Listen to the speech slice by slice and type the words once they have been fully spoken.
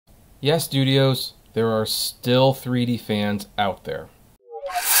Yes, studios, there are still 3D fans out there.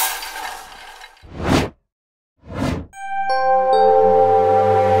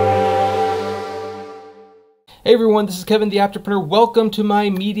 Hey everyone, this is Kevin the Aptpreneur. Welcome to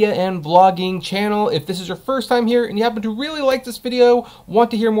my media and vlogging channel. If this is your first time here and you happen to really like this video, want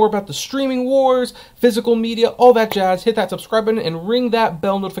to hear more about the streaming wars, physical media, all that jazz, hit that subscribe button and ring that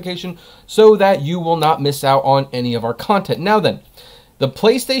bell notification so that you will not miss out on any of our content. Now then, the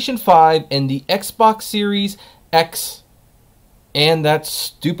PlayStation 5 and the Xbox Series X and that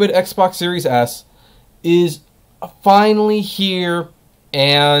stupid Xbox Series S is finally here,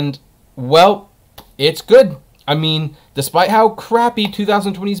 and well, it's good. I mean, despite how crappy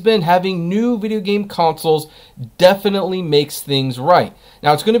 2020's been, having new video game consoles definitely makes things right.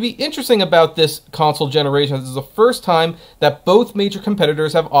 Now, it's going to be interesting about this console generation. This is the first time that both major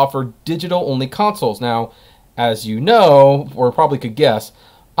competitors have offered digital-only consoles. Now, as you know, or probably could guess,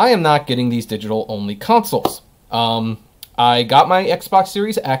 I am not getting these digital-only consoles. I got my Xbox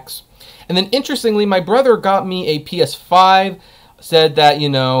Series X, and then interestingly, my brother got me a PS5, said that, you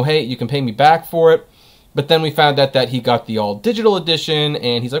know, hey, you can pay me back for it. But then we found out that he got the all-digital edition,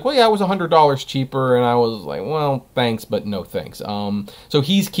 and he's like, well, yeah, it was $100 cheaper, and I was like, well, thanks, but no thanks. So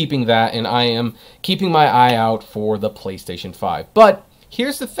he's keeping that, and I am keeping my eye out for the PlayStation 5. But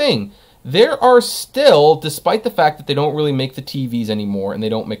here's the thing. There are still, despite the fact that they don't really make the TVs anymore, and they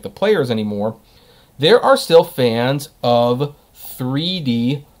don't make the players anymore, there are still fans of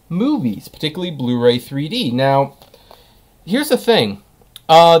 3D movies, particularly Blu-ray 3D. Now, here's the thing.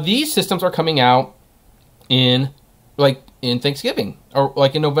 These systems are coming out in Thanksgiving, or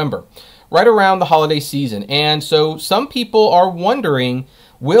like in November, right around the holiday season. And so some people are wondering,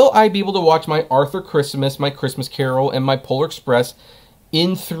 will I be able to watch my Arthur Christmas, my Christmas Carol, and my Polar Express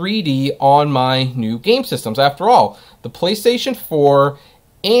in 3D on my new game systems? After all, the PlayStation 4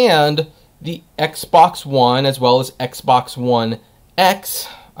 and the Xbox One, as well as Xbox One X,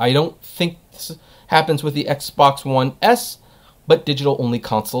 I don't think this happens with the Xbox One S, but digital-only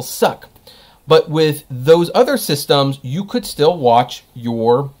consoles suck. But with those other systems, you could still watch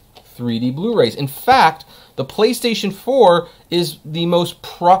your 3D Blu-rays. In fact, the PlayStation 4 is the most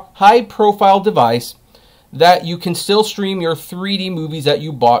high-profile device that you can still stream your 3D movies that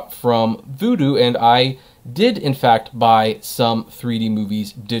you bought from Vudu, and I did, in fact, buy some 3D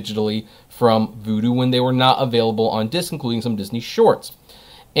movies digitally from Vudu when they were not available on disc, including some Disney shorts.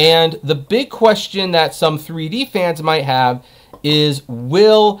 And the big question that some 3D fans might have is,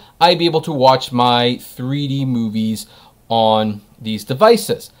 will I be able to watch my 3D movies on these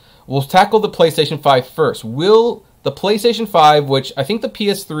devices? We'll tackle the PlayStation 5 first. Will the PlayStation 5, which I think the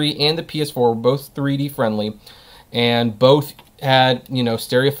PS3 and the PS4 were both 3D friendly, and both had, you know,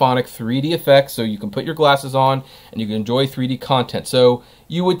 stereophonic 3D effects, so you can put your glasses on and you can enjoy 3D content. So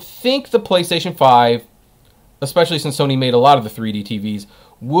you would think the PlayStation 5, especially since Sony made a lot of the 3D TVs,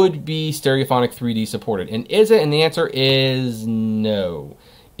 would be stereophonic 3D supported. And is it? And the answer is no,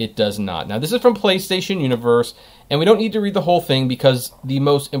 it does not. Now, this is from PlayStation Universe, and we don't need to read the whole thing because the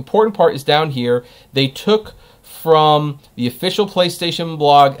most important part is down here. They took from the official PlayStation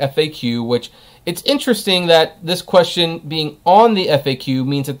blog FAQ, which it's interesting that this question being on the FAQ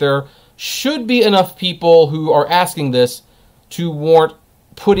means that there should be enough people who are asking this to warrant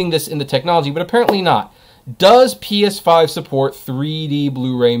putting this in the technology, but apparently not. Does PS5 support 3D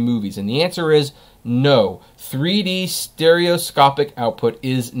Blu-ray movies? And the answer is no. 3D stereoscopic output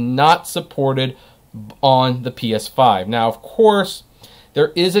is not supported on the PS5. Now, of course,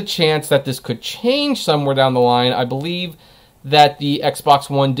 there is a chance that this could change somewhere down the line. I believe that the Xbox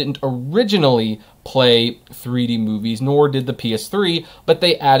One didn't originally play 3D movies, nor did the PS3, but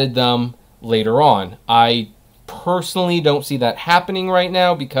they added them later on. I personally don't see that happening right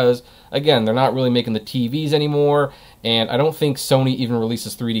now because, again, they're not really making the TVs anymore, and I don't think Sony even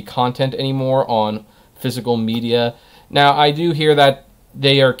releases 3D content anymore on physical media. Now, I do hear that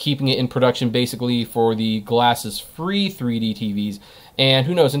they are keeping it in production basically for the glasses-free 3D TVs, and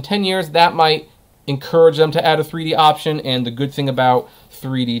who knows, in 10 years, that might encourage them to add a 3D option, and the good thing about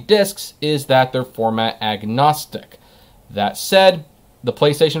 3D discs is that they're format agnostic. That said, the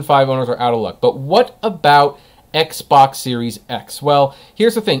PlayStation 5 owners are out of luck. But what about Xbox Series X? Well,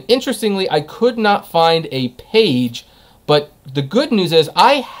 here's the thing. Interestingly, I could not find a page, but the good news is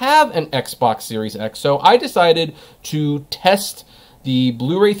I have an Xbox Series X, so I decided to test the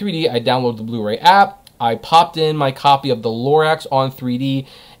Blu-ray 3D. I downloaded the Blu-ray app, I popped in my copy of the Lorax on 3D,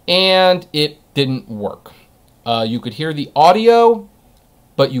 and it didn't work. You could hear the audio,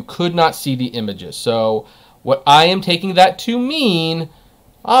 but you could not see the images. So what I am taking that to mean,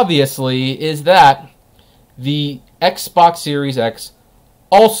 obviously, is that the Xbox Series X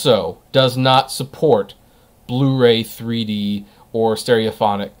also does not support Blu-ray 3D or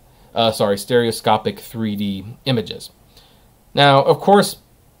stereoscopic 3D images. Now, of course,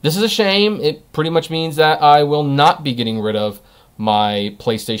 this is a shame. It pretty much means that I will not be getting rid of my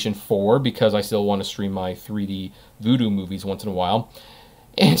PlayStation 4 because I still want to stream my 3D Voodoo movies once in a while.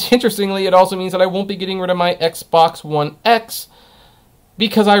 And interestingly, it also means that I won't be getting rid of my Xbox One X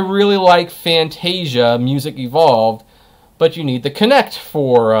because I really like Fantasia Music Evolved, but you need the Kinect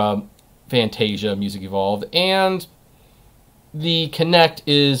for Fantasia Music Evolved, and the Kinect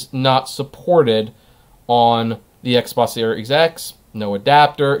is not supported on the Xbox Series X. No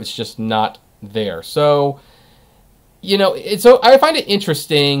adapter. It's just not there. So, you know, I find it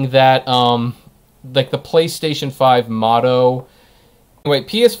interesting that like the PlayStation 5 motto, anyway,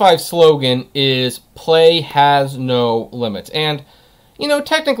 PS5 slogan is "Play has no limits," and you know,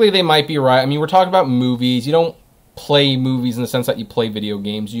 technically they might be right. I mean, we're talking about movies. You don't play movies in the sense that you play video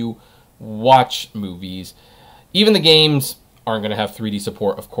games. You watch movies. Even the games aren't going to have 3D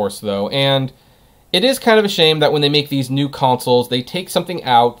support, of course, though. And it is kind of a shame that when they make these new consoles, they take something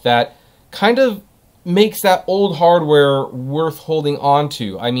out that kind of makes that old hardware worth holding on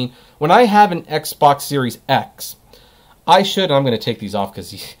to. I mean, when I have an Xbox Series X, I'm going to take these off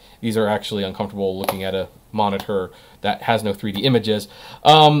because these are actually uncomfortable looking at a monitor that has no 3D images.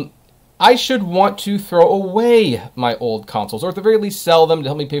 I should want to throw away my old consoles, or at the very least sell them to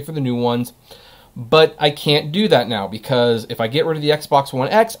help me pay for the new ones. But I can't do that now because if I get rid of the Xbox One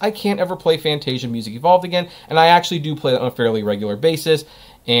X, I can't ever play Fantasia Music Evolved again, and I actually do play that on a fairly regular basis.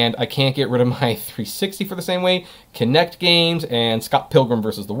 And I can't get rid of my 360 for the same way, Kinect games, and Scott Pilgrim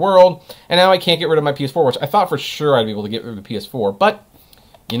vs. the World. And now I can't get rid of my PS4, which I thought for sure I'd be able to get rid of the PS4. But,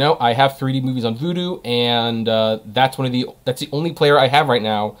 you know, I have 3D movies on Vudu, and that's the only player I have right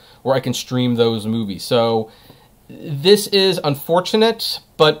now where I can stream those movies. So this is unfortunate,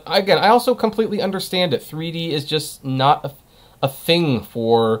 but again, I also completely understand it. 3D is just not a thing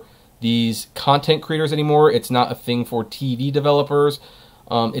for these content creators anymore. It's not a thing for TV developers.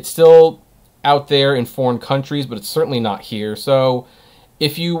 It's still out there in foreign countries, but it's certainly not here. So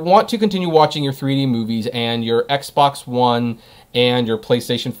if you want to continue watching your 3D movies and your Xbox One and your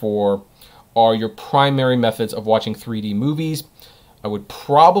PlayStation 4 are your primary methods of watching 3D movies, I would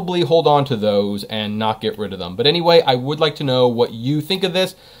probably hold on to those and not get rid of them. But anyway, I would like to know what you think of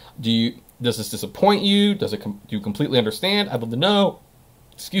this. Does this disappoint you? Do you completely understand? I'd love to know.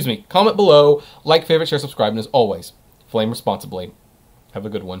 Excuse me. Comment below. Like, favorite, share, subscribe, and as always, flame responsibly. Have a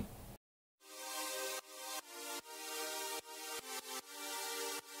good one.